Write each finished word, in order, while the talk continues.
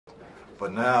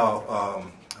But now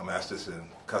I'm asked this in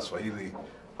Kiswahili.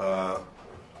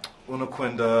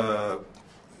 Unakwenda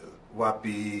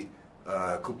wapi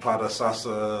kupata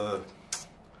sasa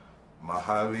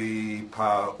mahali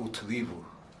pa utulivu.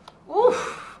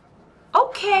 Oof.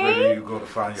 Okay. Where do you go to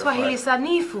find your Swahili flight?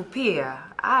 sanifu pia.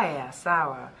 Aya,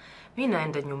 sawa. Mi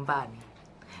naenda nyumbani,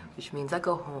 which means I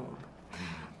go home.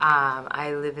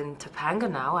 I live in Topanga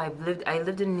now. I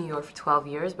lived in New York for 12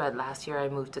 years, but last year I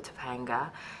moved to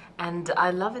Topanga. And I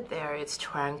love it there. It's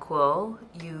tranquil.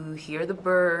 You hear the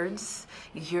birds,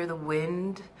 you hear the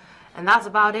wind, and that's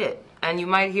about it. And you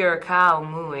might hear a cow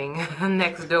mooing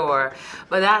next door,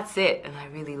 but that's it. And I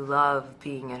really love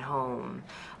being at home.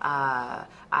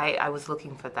 I was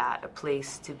looking for that, a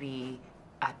place to be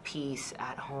at peace,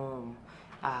 at home.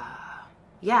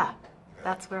 Yeah,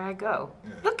 that's where I go.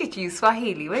 Yeah. Look at you,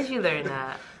 Swahili. Where'd you learn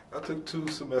that? I took 2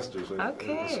 semesters.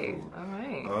 Okay, at school. all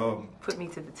right. Put me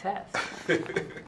to the test.